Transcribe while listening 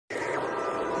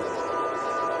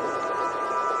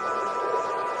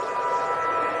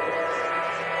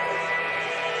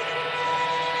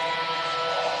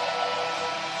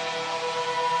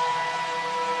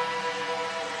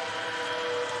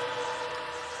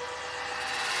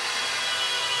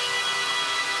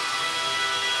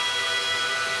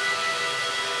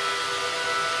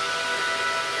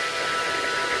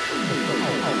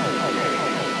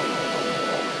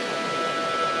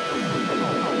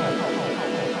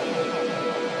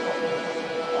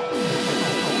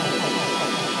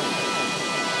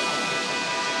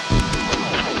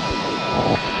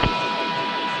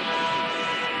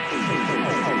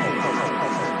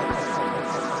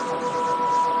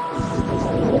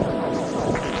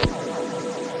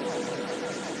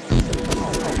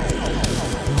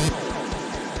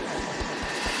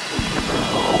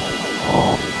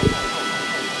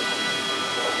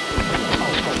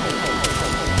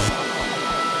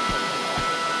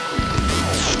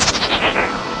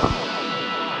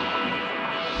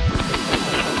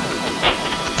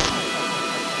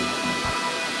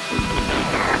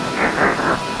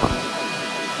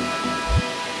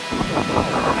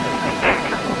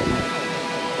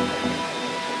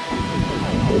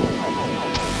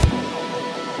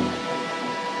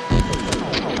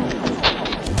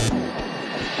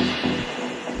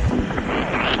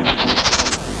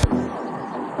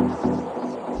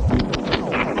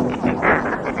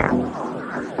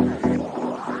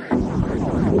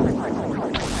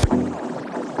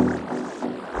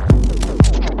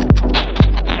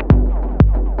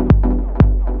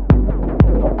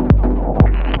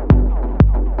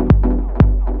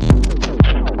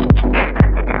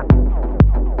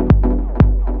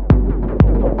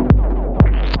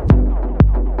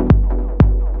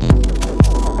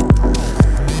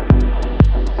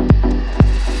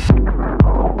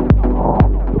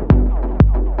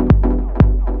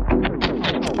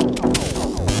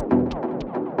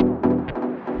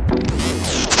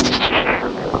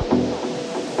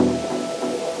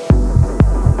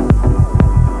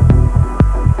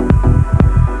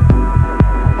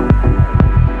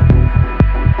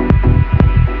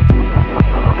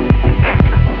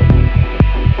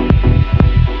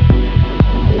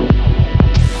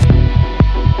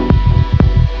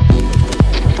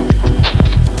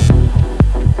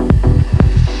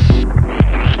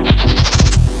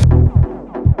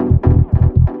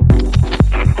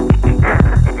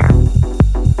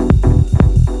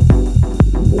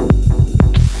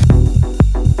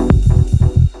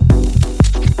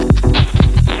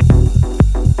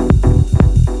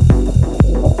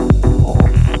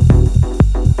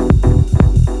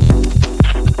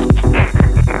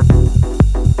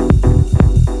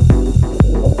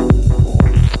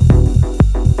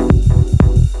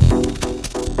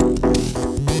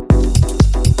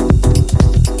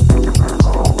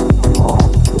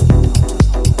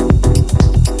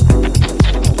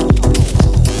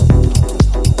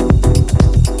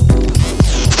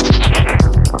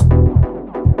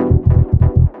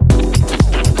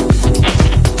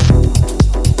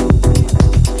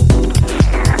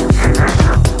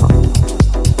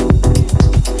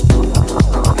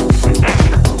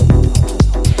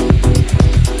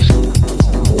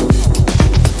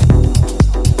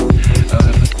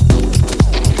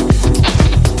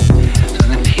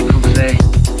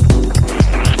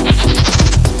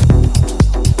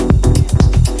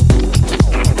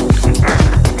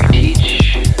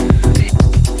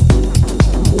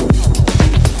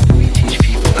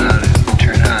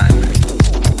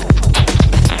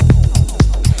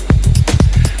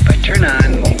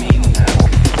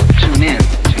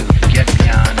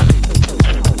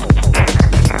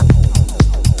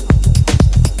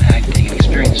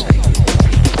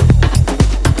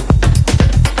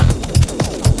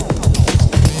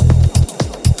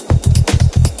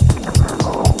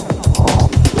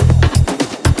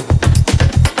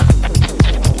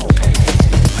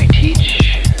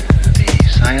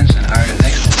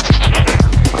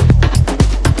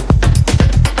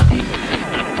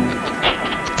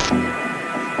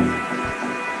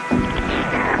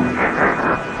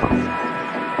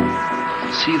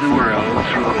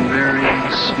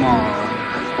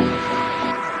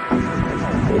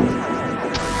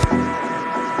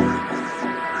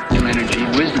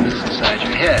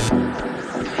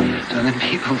then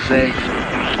people say,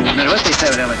 no matter what they say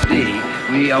about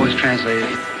LSD, we always translate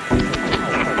it.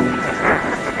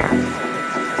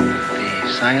 The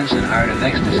science and art of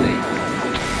ecstasy.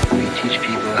 We teach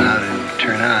people how to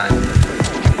turn on.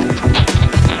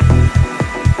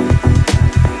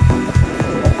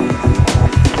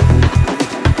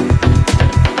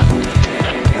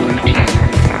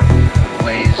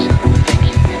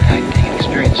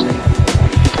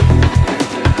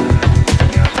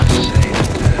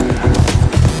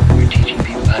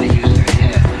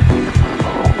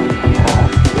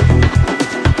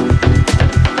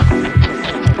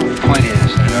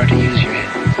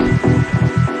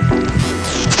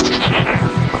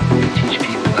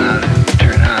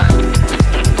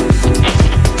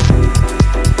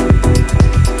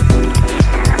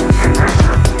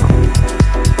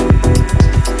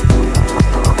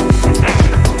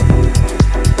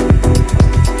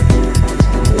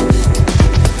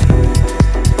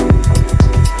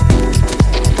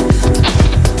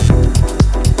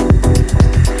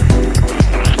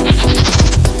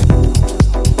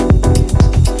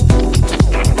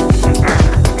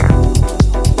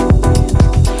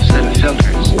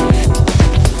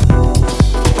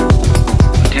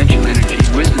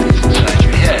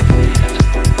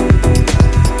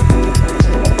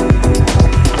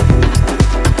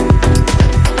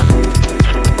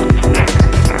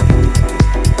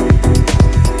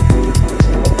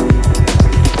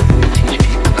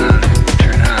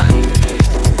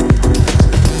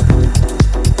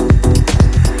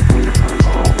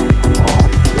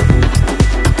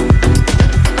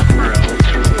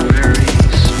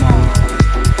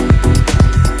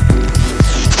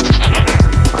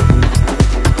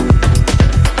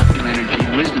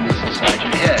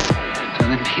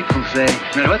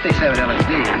 No matter what they say about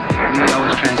LSD, we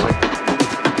always translate.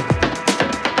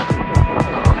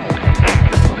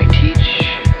 We teach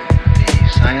the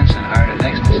science and art of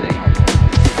ecstasy.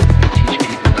 We teach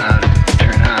people how to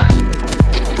turn on.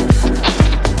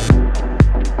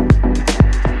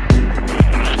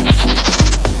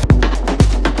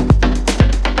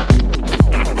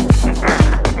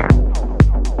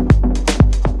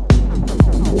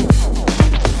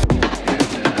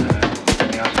 And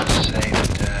we often say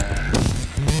that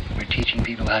we're teaching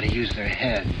people how to use their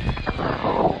head.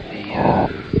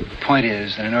 The point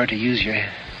is that in order to use your